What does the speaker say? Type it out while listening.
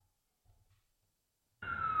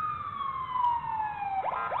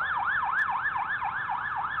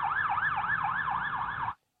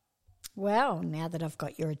Well, now that I've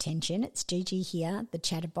got your attention, it's Gigi here, the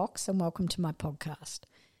Chatterbox, and welcome to my podcast.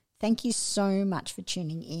 Thank you so much for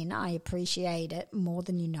tuning in. I appreciate it more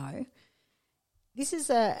than you know. This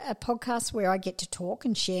is a podcast where I get to talk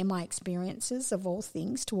and share my experiences of all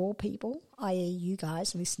things to all people, i.e. you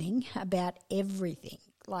guys listening, about everything.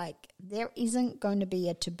 Like, there isn't going to be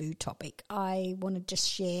a taboo topic. I want to just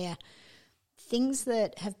share things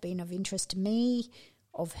that have been of interest to me,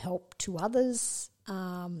 of help to others,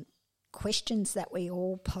 questions that we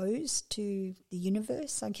all pose to the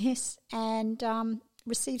universe, I guess, and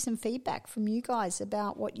receive some feedback from you guys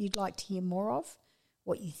about what you'd like to hear more of,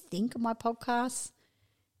 what you think of my podcasts,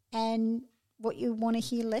 and what you want to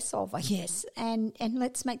hear less of, I guess. And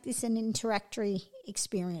let's make this an interactory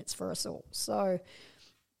experience for us all. So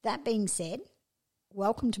that being said,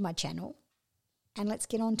 welcome to my channel, and let's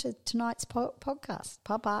get on to tonight's podcast.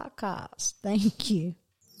 Thank you.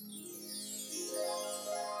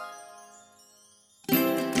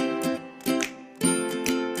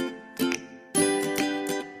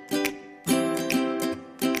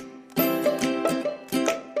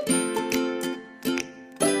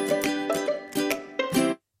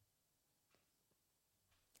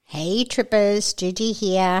 Hey trippers, Gigi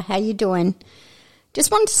here. How you doing?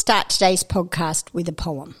 Just wanted to start today's podcast with a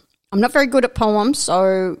poem. I'm not very good at poems,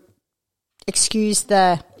 so excuse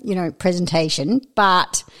the, presentation,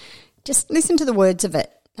 but just listen to the words of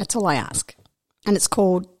it. That's all I ask. And it's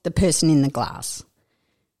called The Person in the Glass.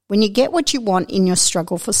 When you get what you want in your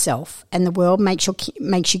struggle for self and the world makes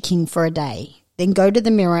you king for a day, then go to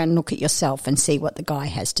the mirror and look at yourself and see what the guy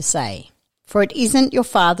has to say. For it isn't your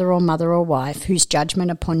father or mother or wife whose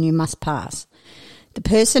judgment upon you must pass. The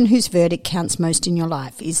person whose verdict counts most in your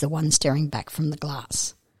life is the one staring back from the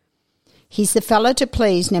glass. He's the fellow to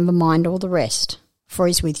please, never mind all the rest, for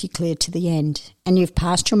he's with you clear to the end, and you've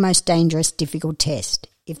passed your most dangerous, difficult test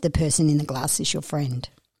if the person in the glass is your friend.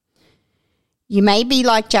 You may be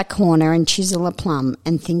like Jack Horner and chisel a plum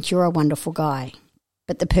and think you're a wonderful guy,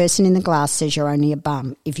 but the person in the glass says you're only a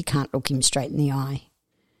bum if you can't look him straight in the eye.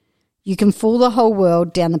 You can fool the whole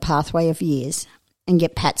world down the pathway of years and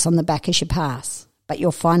get pats on the back as you pass, but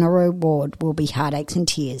your final reward will be heartaches and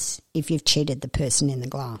tears if you've cheated the person in the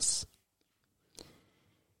glass.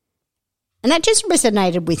 And that just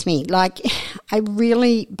resonated with me. Like, I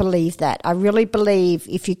really believe that. I really believe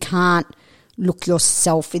if you can't look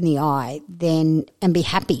yourself in the eye, then and be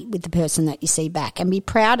happy with the person that you see back and be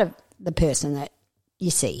proud of the person that you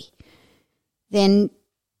see, then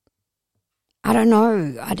I don't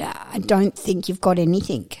know. I don't think you've got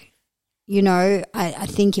anything. I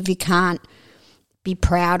think if you can't be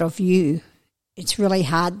proud of you, it's really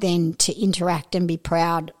hard then to interact and be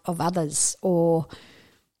proud of others, or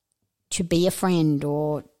to be a friend,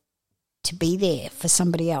 or to be there for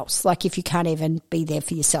somebody else. Like, if you can't even be there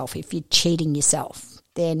for yourself, if you're cheating yourself,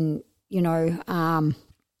 then, you've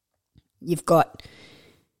got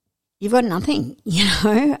nothing,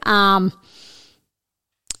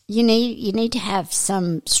 You need to have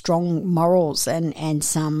some strong morals and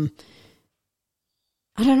some,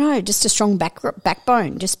 I don't know, just a strong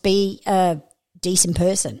backbone. Just be a decent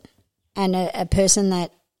person, and a person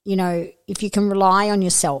that, if you can rely on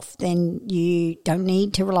yourself, then you don't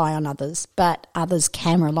need to rely on others, but others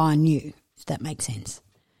can rely on you, if that makes sense.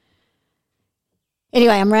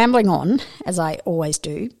 Anyway, I'm rambling on, as I always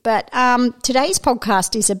do, but today's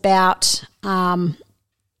podcast is about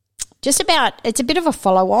it's a bit of a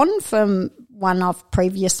follow-on from one I've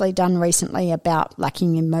previously done recently about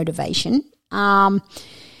lacking in motivation.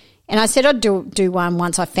 And I said I'd do one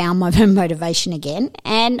once I found my motivation again,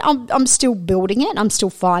 and I'm still building it. I'm still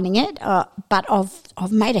finding it, but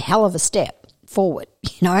I've made a hell of a step forward,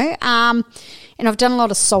 and I've done a lot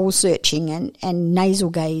of soul searching and nasal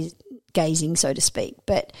gazing, so to speak,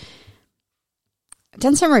 but I've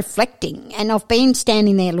done some reflecting, and I've been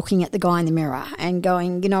standing there looking at the guy in the mirror and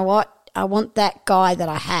going, you know what? I want that guy that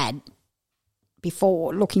I had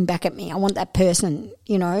before looking back at me. I want that person,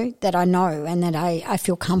 that I know and that I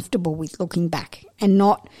feel comfortable with looking back, and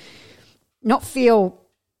not feel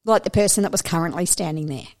like the person that was currently standing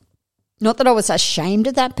there. Not that I was ashamed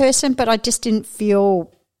of that person, but I just didn't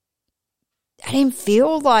feel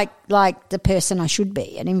like the person I should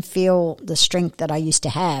be. I didn't feel the strength that I used to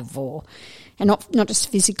have, and not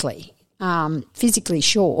just physically. Physically,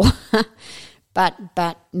 sure,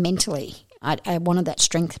 but mentally, I wanted that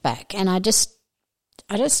strength back, and I just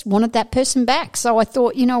wanted that person back. So I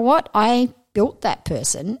thought, you know what? I built that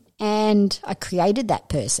person, and I created that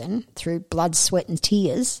person through blood, sweat, and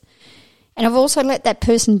tears. And I've also let that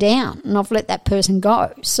person down, and I've let that person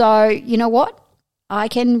go. So you know what? I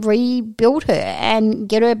can rebuild her and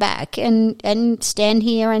get her back and stand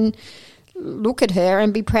here and look at her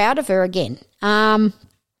and be proud of her again.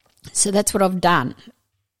 So that's what I've done.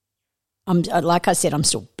 Like I said, I'm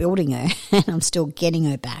still building her and I'm still getting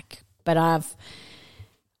her back. But I've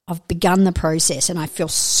begun the process and I feel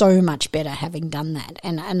so much better having done that.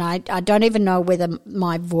 And I don't even know whether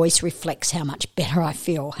my voice reflects how much better I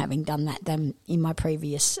feel having done that than in my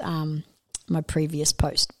previous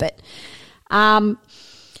post. But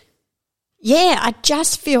yeah, I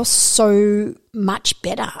just feel so much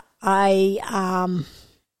better. I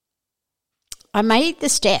made the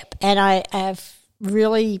step and I have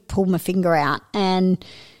really pulled my finger out and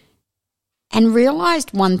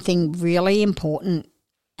realised one thing really important,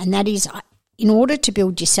 and that is in order to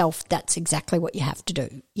build yourself, that's exactly what you have to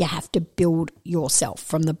do. You have to build yourself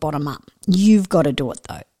from the bottom up. You've got to do it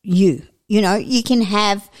though. You know, you can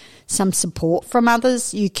have some support from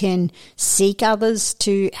others. You can seek others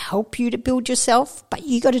to help you to build yourself, but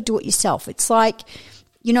you got to do it yourself. It's like,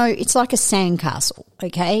 you know, it's like a sandcastle,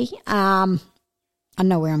 okay? I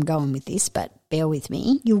know where I'm going with this, but bear with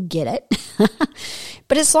me. You'll get it.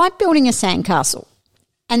 But it's like building a sandcastle,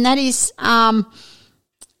 and that is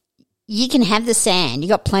you can have the sand. You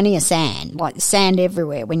got plenty of sand, like sand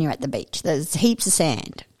everywhere when you're at the beach. There's heaps of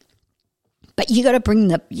sand. But you got to bring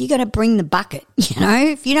the bucket, you know?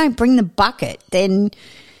 If you don't bring the bucket, then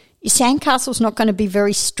your sandcastle's not going to be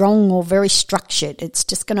very strong or very structured. It's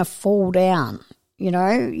just going to fall down, you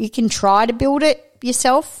know? You can try to build it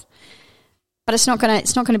yourself, but it's not going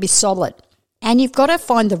to be solid. And you've got to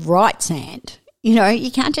find the right sand. You know,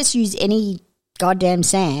 you can't just use any goddamn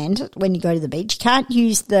sand when you go to the beach. You can't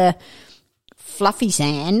use the fluffy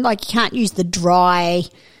sand. Like, you can't use the dry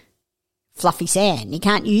fluffy sand. You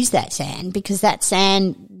can't use that sand because that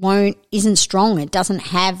sand isn't strong. It doesn't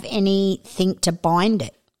have anything to bind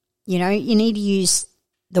it. You know, you need to use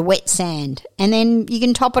the wet sand, and then you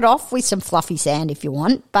can top it off with some fluffy sand if you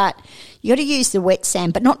want, but you got to use the wet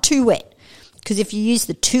sand, but not too wet, because if you use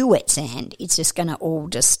the too wet sand, it's just going to all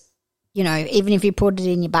just, you know, even if you put it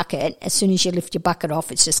in your bucket, as soon as you lift your bucket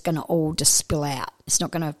off, it's just going to all just spill out. It's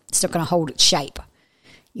not going to hold its shape.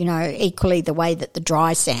 You know, equally the way that the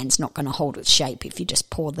dry sand's not going to hold its shape. If you just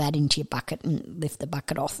pour that into your bucket and lift the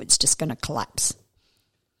bucket off, it's just going to collapse.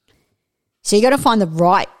 So you got to find the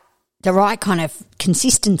right kind of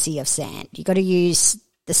consistency of sand. You got to use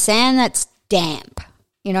the sand that's damp,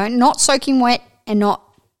 you know, not soaking wet and not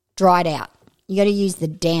dried out. You got to use the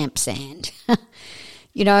damp sand.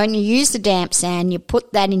 You know, and you use the damp sand, you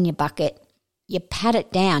put that in your bucket, you pat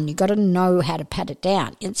it down. You got to know how to pat it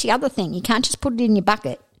down. It's the other thing. You can't just put it in your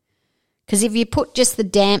bucket, because if you put just the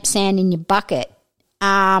damp sand in your bucket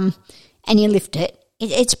and you lift it,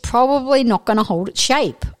 it's probably not going to hold its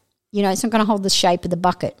shape. You know, it's not going to hold the shape of the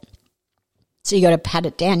bucket. So you got to pat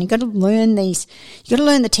it down. You got to learn these. You got to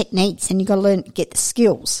learn the techniques, and you got to get the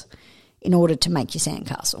skills in order to make your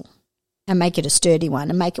sandcastle and make it a sturdy one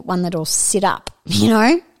and make it one that'll sit up, you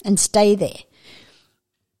know, and stay there.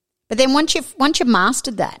 But then once you've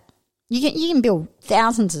mastered that, you can build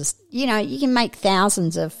thousands of, you know, you can make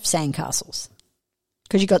thousands of sandcastles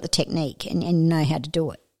because you've got the technique and you know how to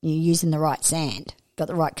do it. You're using the right sand, got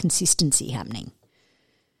the right consistency happening.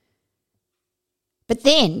 But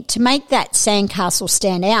then to make that sandcastle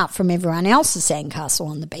stand out from everyone else's sandcastle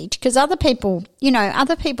on the beach, because other people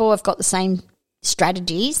have got the same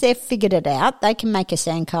strategies. They've figured it out. They can make a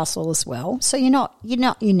sandcastle as well. So you're not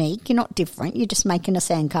unique. You're not different. You're just making a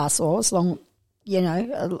sandcastle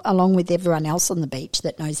along with everyone else on the beach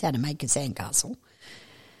that knows how to make a sandcastle.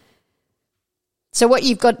 So what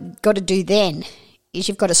you've got to do then is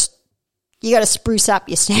you got to spruce up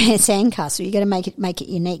your sandcastle. You got to make it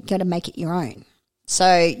unique. You got to make it your own.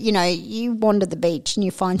 So, you know, you wander the beach and you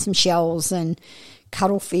find some shells and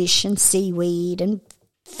cuttlefish and seaweed and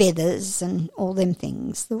feathers and all them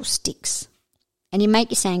things, little sticks, and you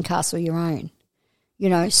make your sandcastle your own, you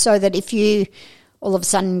know, so that if you all of a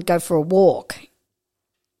sudden go for a walk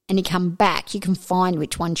and you come back, you can find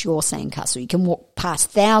which one's your sandcastle. You can walk past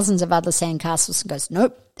thousands of other sandcastles and go,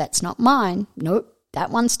 nope, that's not mine. Nope, that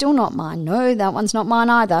one's still not mine. No, that one's not mine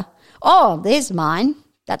either. Oh, there's mine.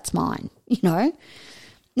 That's mine, you know. And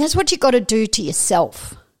that's what you got to do to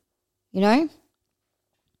yourself, you know.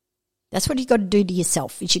 That's what you got to do to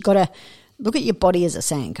yourself, is you got to look at your body as a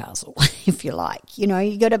sandcastle, if you like. You know,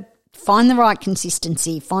 you got to find the right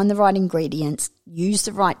consistency, find the right ingredients, use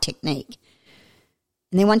the right technique.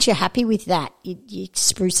 And then once you're happy with that, you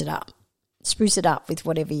spruce it up. Spruce it up with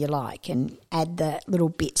whatever you like and add the little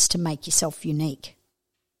bits to make yourself unique,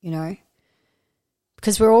 you know.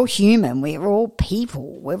 Because we're all human, we're all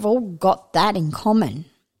people, we've all got that in common.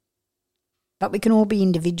 But we can all be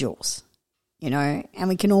individuals, you know, and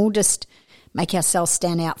we can all just make ourselves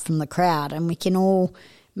stand out from the crowd, and we can all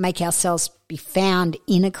make ourselves be found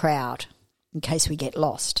in a crowd in case we get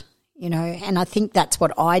lost, And I think that's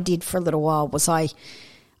what I did for a little while. Was I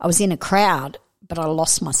was in a crowd, but I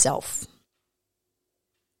lost myself.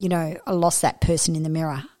 I lost that person in the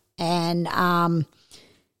mirror, and I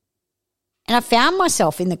found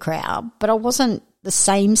myself in the crowd, but I wasn't the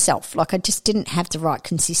same self. Like, I just didn't have the right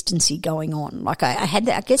consistency going on. Like, I had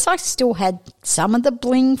I guess I still had some of the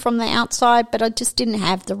bling from the outside, but I just didn't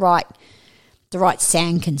have the right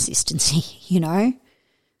sound consistency.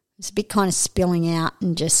 It's a bit kind of spilling out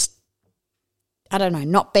and just, I don't know,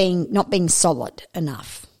 not being solid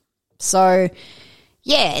enough. So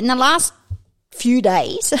yeah, in the last few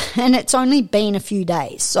days, and it's only been a few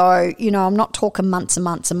days, so I'm not talking months and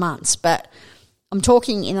months and months, but I'm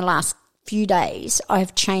talking in the last few days, I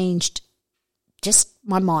have changed just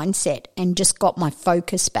my mindset and just got my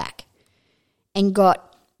focus back and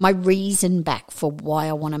got my reason back for why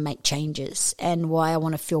I want to make changes and why I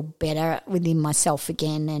want to feel better within myself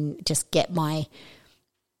again, and just get my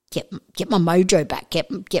mojo back,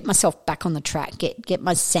 get myself back on the track, get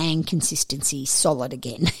my sound consistency solid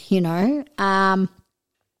again, And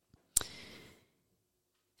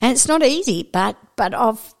it's not easy, but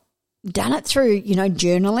I've done it through,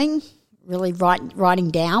 journaling, really writing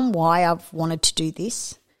down why I've wanted to do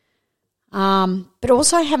this, but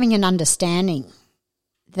also having an understanding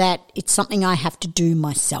that it's something I have to do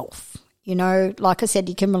myself. Like I said,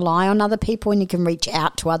 you can rely on other people and you can reach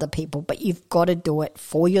out to other people, but you've got to do it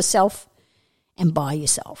for yourself and by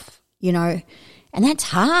yourself, and that's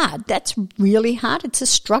hard. That's really hard. It's a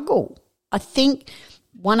struggle. I think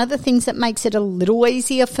one of the things that makes it a little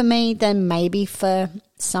easier for me than maybe for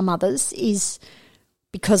some others is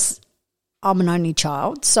because I'm an only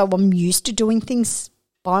child, so I'm used to doing things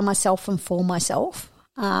by myself and for myself.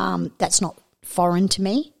 That's not foreign to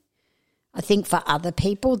me. I think for other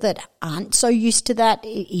people that aren't so used to that,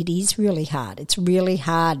 it is really hard. It's really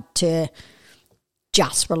hard to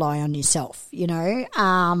just rely on yourself,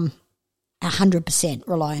 100%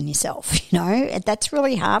 rely on yourself, That's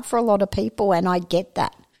really hard for a lot of people, and I get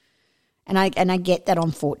that. And I get that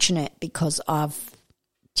I'm fortunate because I've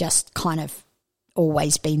just kind of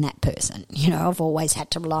always been that person, I've always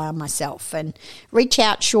had to rely on myself and reach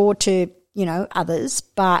out, sure, to, others,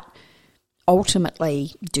 but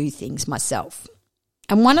ultimately do things myself.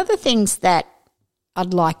 And one of the things that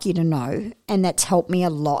I'd like you to know, and that's helped me a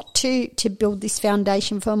lot to build this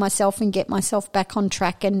foundation for myself and get myself back on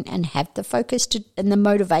track and have the focus and the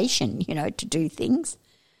motivation, to do things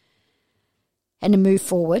and to move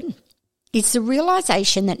forward, it's the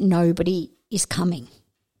realization that nobody is coming.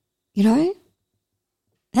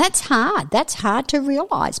 That's hard. That's hard to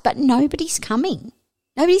realize, but nobody's coming.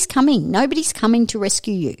 Nobody's coming. Nobody's coming to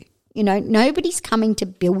rescue you. Nobody's coming to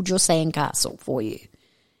build your sandcastle for you.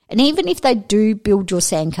 And even if they do build your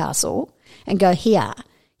sandcastle and go,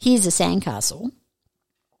 here's a sandcastle,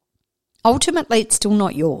 ultimately it's still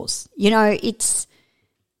not yours. You can't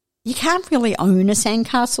really own a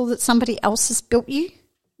sandcastle that somebody else has built you.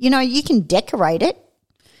 You can decorate it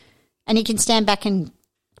and you can stand back and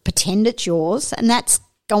pretend it's yours, and that's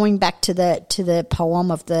going back to the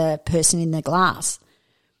poem of the person in the glass.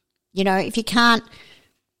 If you can't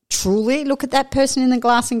truly look at that person in the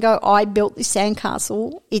glass and go, I built this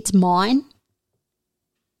sandcastle, it's mine.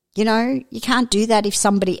 You can't do that if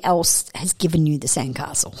somebody else has given you the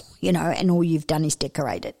sandcastle, and all you've done is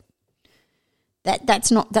decorate it.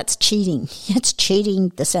 That's cheating. It's cheating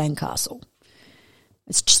the sandcastle.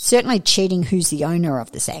 It's certainly cheating who's the owner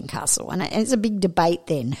of the sandcastle. And it's a big debate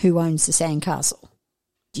then, who owns the sandcastle?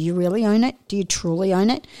 Do you really own it? Do you truly own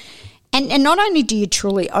it? And not only do you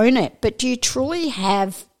truly own it, but do you truly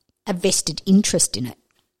have a vested interest in it?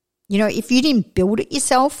 If you didn't build it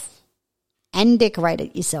yourself and decorate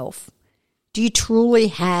it yourself, do you truly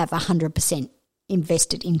have 100%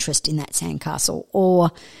 invested interest in that sandcastle?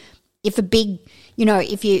 Or if a big,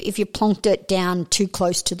 if you plonked it down too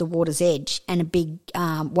close to the water's edge and a big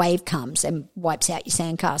wave comes and wipes out your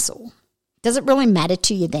sandcastle, does it really matter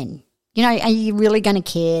to you then? Are you really going to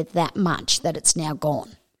care that much that it's now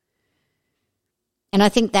gone? And I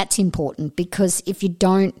think that's important, because if you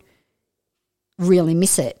don't really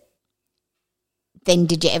miss it, then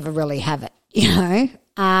did you ever really have it,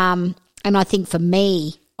 And I think for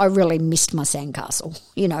me, I really missed my sandcastle.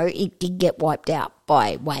 It did get wiped out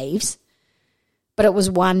by waves, but it was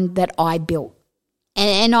one that I built.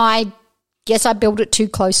 And I guess I built it too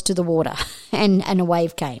close to the water and a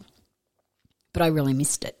wave came. But I really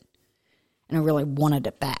missed it, and I really wanted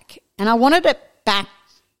it back. And I wanted it back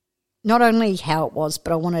not only how it was,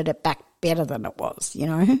 but I wanted it back better than it was,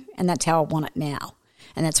 and that's how I want it now.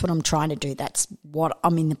 And that's what I'm trying to do. That's what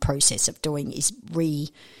I'm in the process of doing, is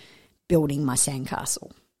rebuilding my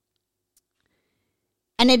sandcastle.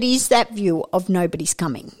 And it is that view of nobody's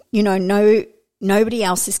coming. Nobody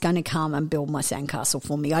else is going to come and build my sandcastle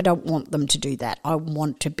for me. I don't want them to do that. I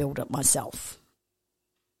want to build it myself,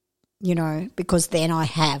 because then I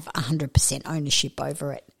have 100% ownership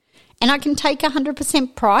over it. And I can take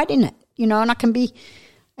 100% pride in it, and I can be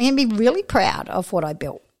really proud of what I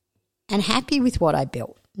built and happy with what I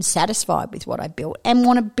built and satisfied with what I built and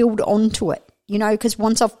want to build onto it, because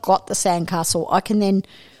once I've got the sandcastle, I can then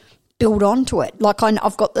build onto it. Like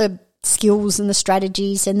I've got the skills and the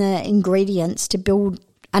strategies and the ingredients to build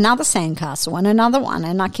another sandcastle and another one,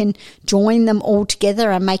 and I can join them all together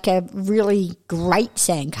and make a really great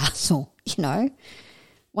sandcastle,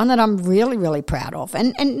 one that I'm really, really proud of.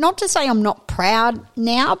 And not to say I'm not proud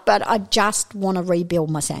now, but I just want to rebuild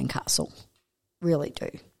my sandcastle. Really do,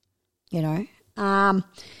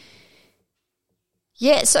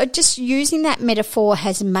 so just using that metaphor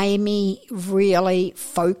has made me really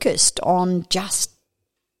focused on just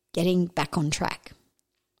getting back on track.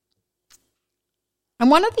 And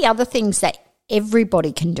one of the other things that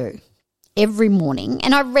everybody can do every morning,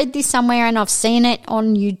 and I read this somewhere and I've seen it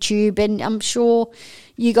on YouTube, and I'm sure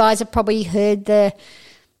you guys have probably heard the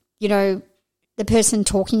person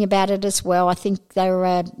talking about it as well. I think they were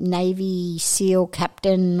a Navy SEAL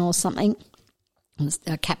captain or something,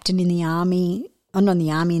 a captain in the Army, not in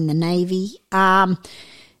the Army, in the Navy,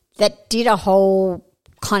 that did a whole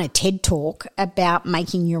kind of TED talk about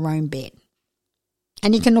making your own bed.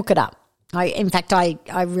 And you can look it up.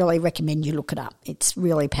 I really recommend you look it up. It's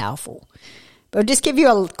really powerful. But I'll just give you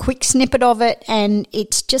a quick snippet of it, and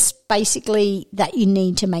it's just basically that you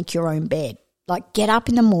need to make your own bed. Like, get up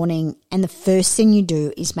in the morning and the first thing you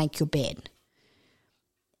do is make your bed.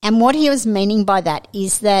 And what he was meaning by that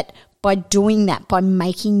is that by doing that, by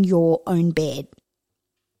making your own bed,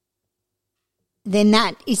 then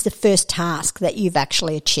that is the first task that you've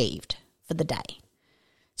actually achieved for the day.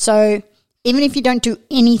 So even if you don't do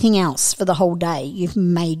anything else for the whole day, you've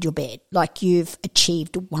made your bed, like you've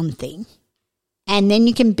achieved one thing. And then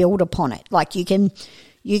you can build upon it. Like you can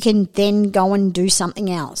then go and do something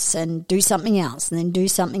else and do something else and then do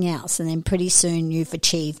something else. And then pretty soon you've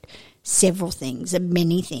achieved several things and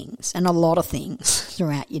many things and a lot of things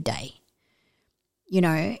throughout your day.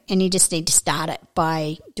 And you just need to start it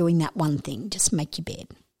by doing that one thing. Just make your bed.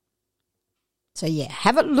 So yeah,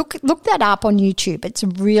 have a look that up on YouTube. It's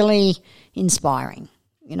really inspiring,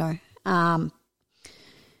 and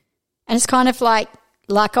it's kind of like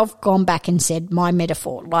I've gone back and said my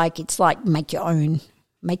metaphor, like it's like make your own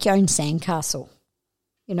sandcastle,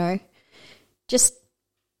 just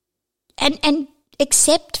and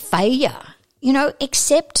accept failure,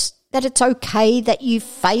 accept that it's okay that you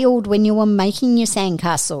failed when you were making your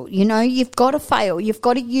sandcastle. You've got to fail. You've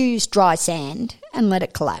got to use dry sand and let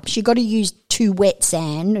it collapse. You've got to use too wet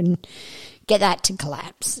sand and get that to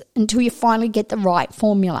collapse until you finally get the right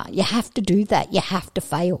formula. You have to do that. You have to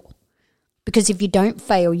fail. Because if you don't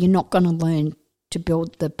fail, you're not going to learn to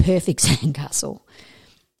build the perfect sandcastle.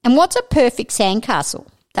 And what's a perfect sandcastle?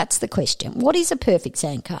 That's the question. What is a perfect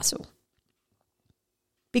sandcastle?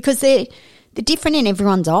 Because they're different in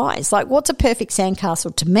everyone's eyes. Like, what's a perfect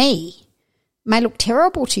sandcastle to me may look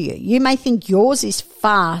terrible to you. You may think yours is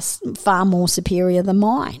far more superior than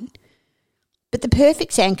mine. But the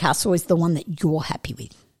perfect sandcastle is the one that you're happy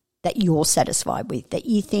with, that you're satisfied with, that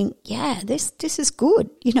you think, yeah, this is good.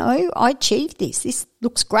 I achieved this. This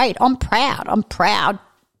looks great. I'm proud. I'm proud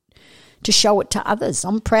to show it to others.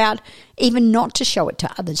 I'm proud even not to show it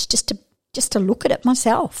to others, just to look at it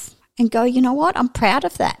myself and go, you know what, I'm proud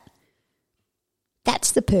of that.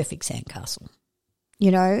 That's the perfect sandcastle,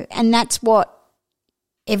 and that's what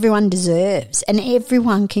everyone deserves and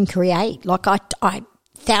everyone can create. Like I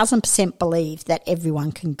 1,000% believe that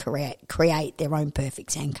everyone can create their own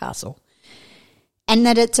perfect sandcastle, and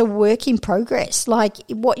that it's a work in progress. Like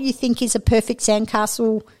what you think is a perfect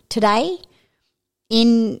sandcastle today,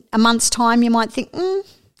 in a month's time you might think,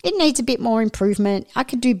 it needs a bit more improvement. I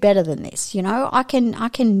could do better than this. I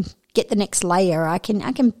can get the next layer. I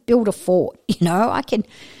can build a fort. I can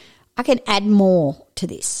add more to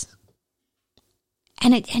this.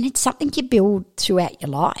 And it's something you build throughout your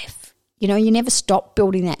life. You never stop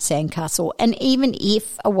building that sandcastle. And even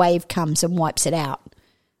if a wave comes and wipes it out,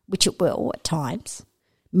 which it will at times,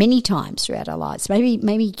 many times throughout our lives,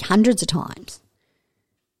 maybe hundreds of times.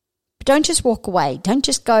 But don't just walk away. Don't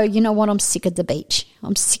just go, you know what, I'm sick of the beach.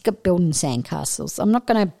 I'm sick of building sandcastles. I'm not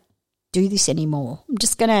going to do this anymore. I'm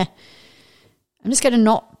just going to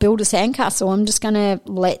not build a sandcastle. I'm just going to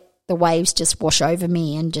let the waves just wash over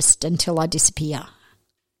me and just until I disappear.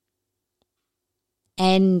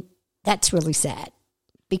 And that's really sad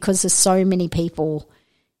because there's so many people,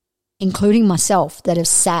 including myself, that have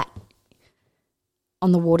sat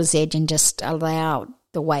on the water's edge and just allowed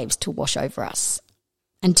the waves to wash over us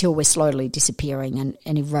until we're slowly disappearing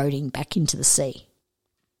and eroding back into the sea.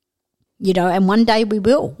 You know, and one day we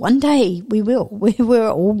will. One day we will. We're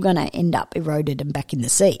all going to end up eroded and back in the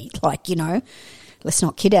sea. Like, you know, let's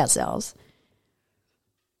not kid ourselves.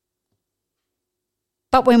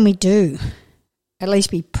 But when we do, at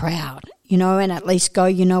least be proud, you know, and at least go,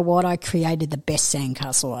 you know what, I created the best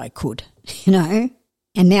sandcastle I could, you know,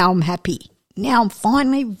 and now I'm happy. Now I'm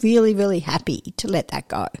finally really, really happy to let that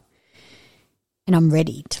go. And I'm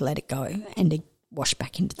ready to let it go and to wash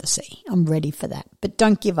back into the sea. I'm ready for that. But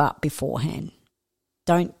don't give up beforehand.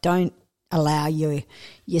 Don't allow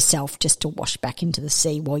yourself just to wash back into the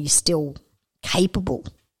sea while you're still capable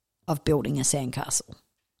of building a sandcastle.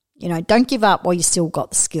 You know, don't give up while you still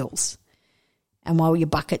got the skills and while your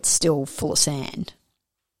bucket's still full of sand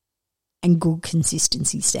and good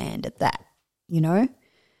consistency sand at that, you know.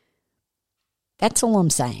 That's all I'm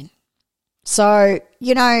saying. So,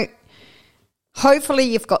 you know, hopefully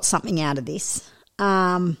you've got something out of this.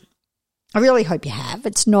 I really hope you have.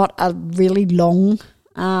 It's not a really long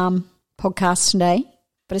podcast today,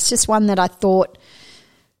 but it's just one that I thought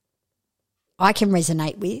I can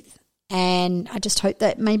resonate with, and I just hope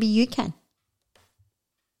that maybe you can.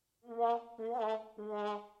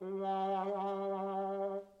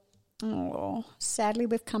 Oh, sadly,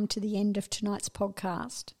 we've come to the end of tonight's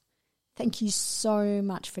podcast. Thank you so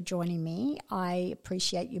much for joining me. I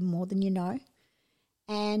appreciate you more than you know.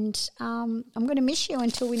 And I'm going to miss you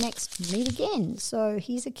until we next meet again. So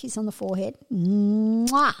here's a kiss on the forehead.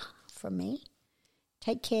 Mwah, from me.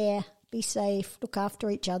 Take care. Be safe. Look after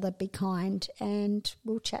each other. Be kind. And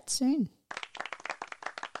we'll chat soon.